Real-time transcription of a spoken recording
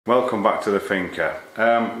Welcome back to the Thinker.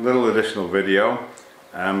 Little additional video.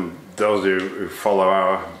 Those who follow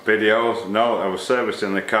our videos know I was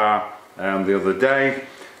servicing the car the other day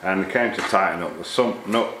and came to tighten up the sump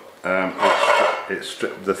nut. It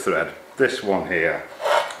stripped the thread. This one here.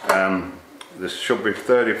 This should be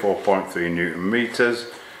 34.3 Newton meters.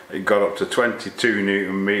 It got up to 22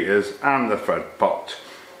 Newton meters and the thread popped,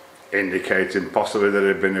 indicating possibly that it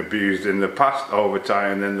had been abused in the past, over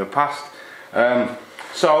tightening in the past.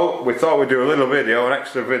 So we thought we'd do a little video, an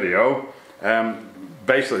extra video,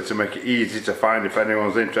 basically to make it easy to find if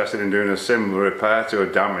anyone's interested in doing a similar repair to a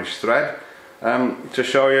damaged thread, to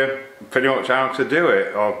show you pretty much how to do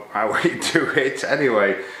it, or how we do it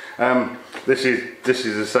anyway. This is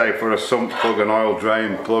I say for a sump plug, an oil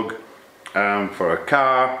drain plug, for a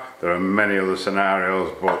car. There are many other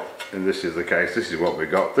scenarios, but this is the case. This is what we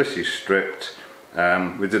got. This is stripped.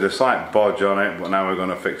 We did a slight bodge on it, but now we're going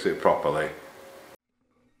to fix it properly.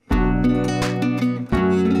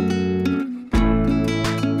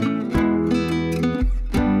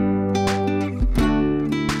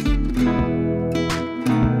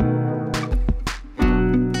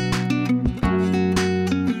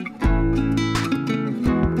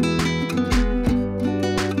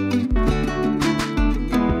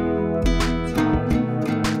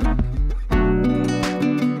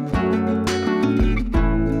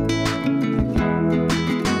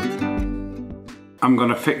 I'm going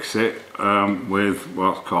to fix it with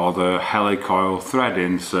what's called a Helicoil thread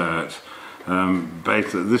insert.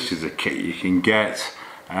 Basically this is a kit you can get,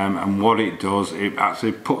 and what it does, it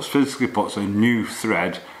actually physically puts a new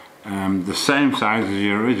thread, the same size as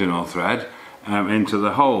your original thread, into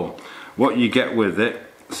the hole. What you get with it,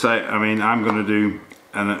 I'm going to do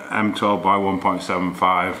an M12 by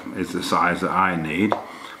 1.75 is the size that I need,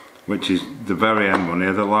 which is the very end one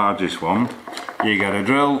here, the largest one. You get a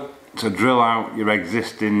drill to drill out your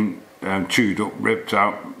existing chewed up, ripped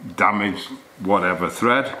out, damaged, whatever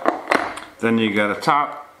thread. Then you get a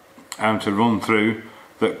tap to run through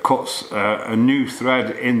that cuts a new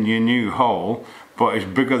thread in your new hole, but it's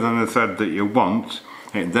bigger than the thread that you want.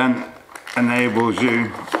 It then enables you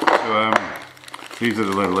to, these are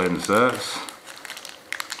the little inserts.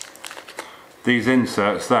 These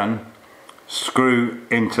inserts then screw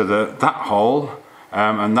into that hole,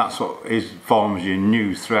 and that's what forms your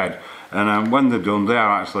new thread. And when they're done, they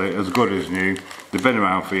are actually as good as new. They've been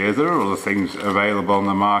around for years. There are other things available on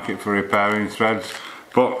the market for repairing threads,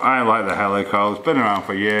 but I like the Helicoil. It's been around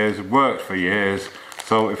for years, worked for years,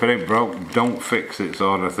 so if it ain't broke, don't fix it,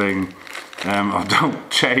 sort of thing, or don't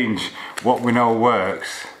change what we know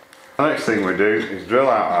works. The next thing we do is drill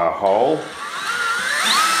out our hole.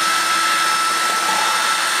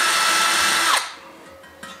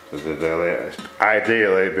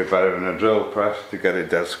 Ideally it'd be better than a drill press to get it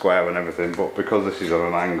dead square and everything, but because this is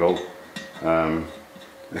on an angle, I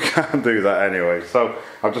can't do that anyway. So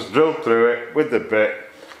I've just drilled through it with the bit.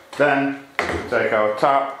 Then we take our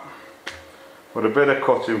tap, put a bit of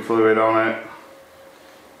cutting fluid on it,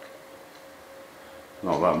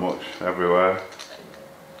 not that much everywhere,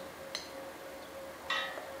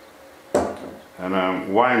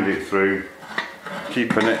 and wind it through,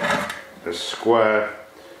 keeping it as square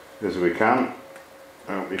as we can.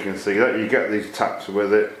 You can see that you get these taps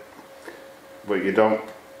with it, but you don't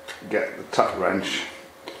get the tap wrench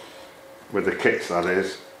with the kits, that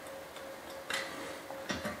is.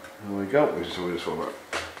 There we go. So we just want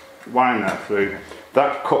to wind that through.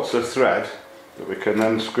 That cuts a thread that we can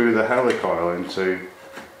then screw the Helicoil into.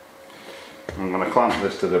 I'm going to clamp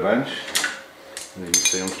this to the bench. As you can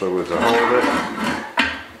see, I'm struggling to hold it.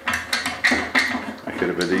 Make it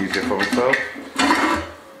a bit easier for myself,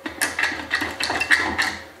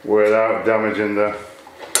 without damaging the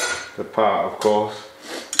part, of course.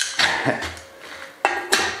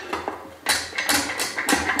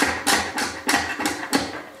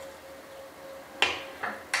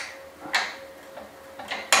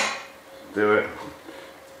 Do it.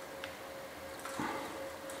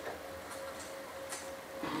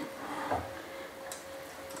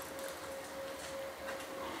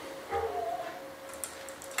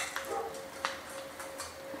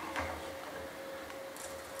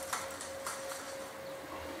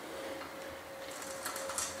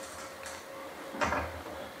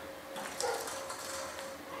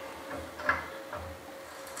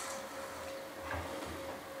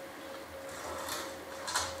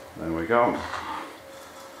 There we go.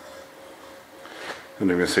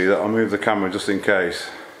 Couldn't even see that. I'll move the camera just in case.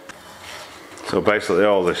 So basically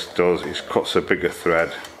all this does is cuts a bigger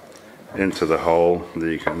thread into the hole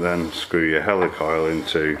that you can then screw your Helicoil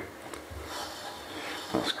into.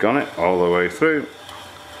 That's gone it all the way through.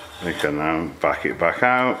 We can now back it back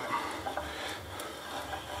out.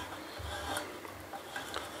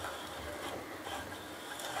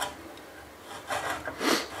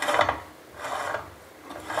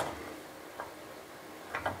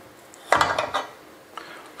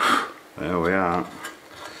 There we are.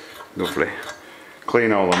 Lovely.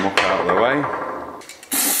 Clean all the muck out of the way.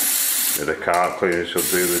 Bit of card cleaner should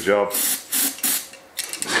do the job.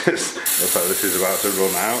 Looks like this is about to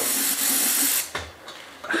run out.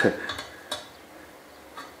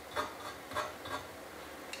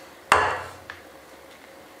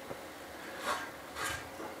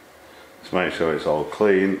 Just make sure it's all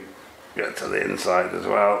clean. Get to the inside as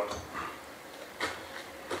well.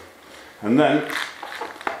 And then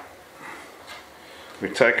we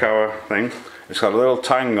take our thing. It's got a little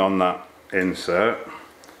tang on that insert.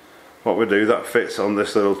 What we do, that fits on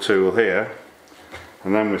this little tool here,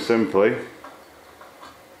 and then we simply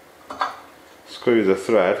screw the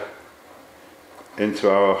thread into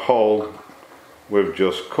our hole we've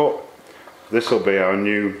just cut. This will be our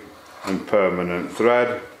new and permanent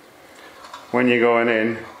thread. When you're going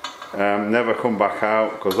in, never come back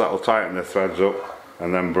out, because that will tighten the threads up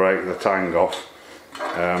and then break the tang off.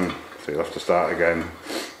 So you'll have to start again.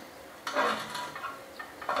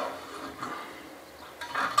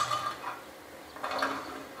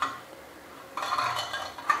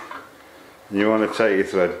 You want to take your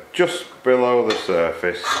thread just below the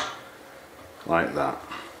surface, like that.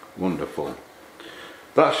 Wonderful.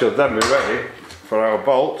 That should then be ready for our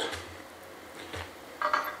bolt,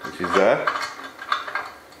 which is there.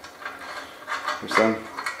 Which then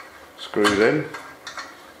screws in.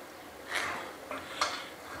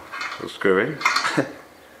 So screw in.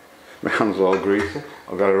 My hands are all greasy.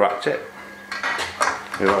 I've got a ratchet.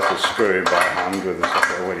 You'll have to screw in by hand with the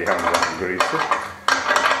socket when your hands aren't greasy.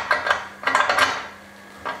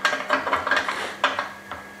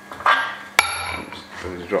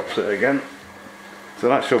 Drops it again. So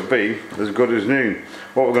that should be as good as new.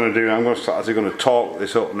 What we're going to do now, I'm actually going to torque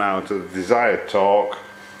this up now to the desired torque,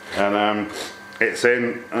 and it's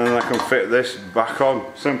in, and I can fit this back on.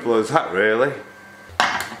 Simple as that, really.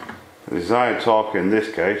 The desired torque in this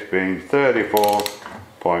case being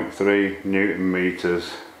 34.3 Newton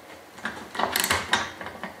meters.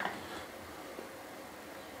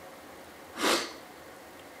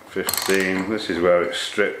 This is where it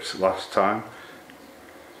stripped last time.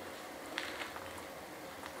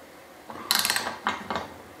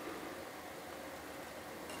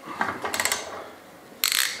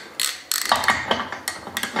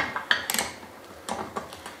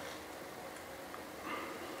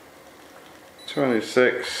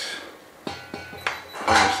 26,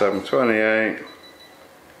 27, 28,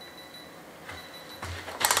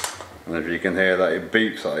 and if you can hear that, it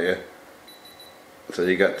beeps at you until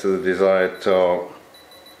you get to the desired torque.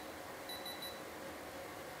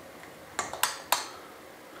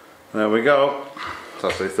 There we go. It's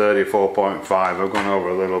actually 34.5. I've gone over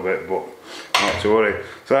a little bit, but not to worry.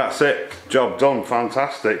 So that's it, job done,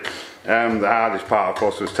 fantastic. The hardest part, of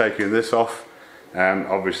course, was taking this off.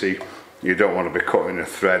 Obviously you don't want to be cutting a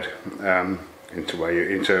thread into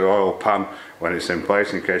an oil pan when it's in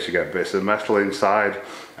place, in case you get bits of metal inside,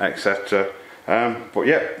 etc. But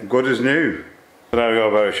yeah, good as new. So there we go,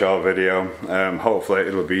 a very short video. Hopefully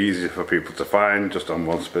it'll be easy for people to find, just on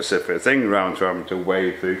one specific thing, rather than having to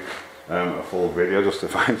wade through a full video just to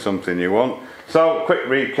find something you want. So quick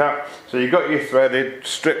recap. So you got your threaded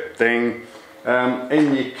strip thing.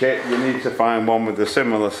 In your kit you need to find one with a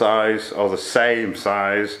similar size or the same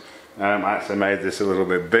size. I actually made this a little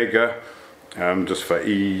bit bigger just for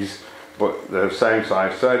ease, but the same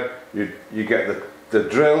size thread. You get the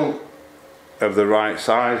drill of the right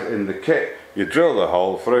size in the kit. You drill the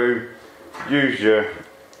hole through, use your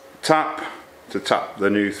tap to tap the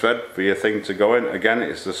new thread for your thing to go in. Again,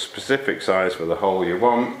 it's the specific size for the hole you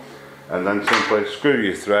want, and then simply screw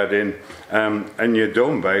your thread in, and you're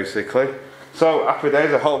done basically. So happy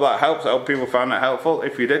days. I hope that helps. I hope people found that helpful.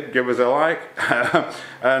 If you did, give us a like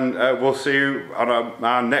and we'll see you on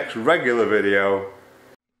our next regular video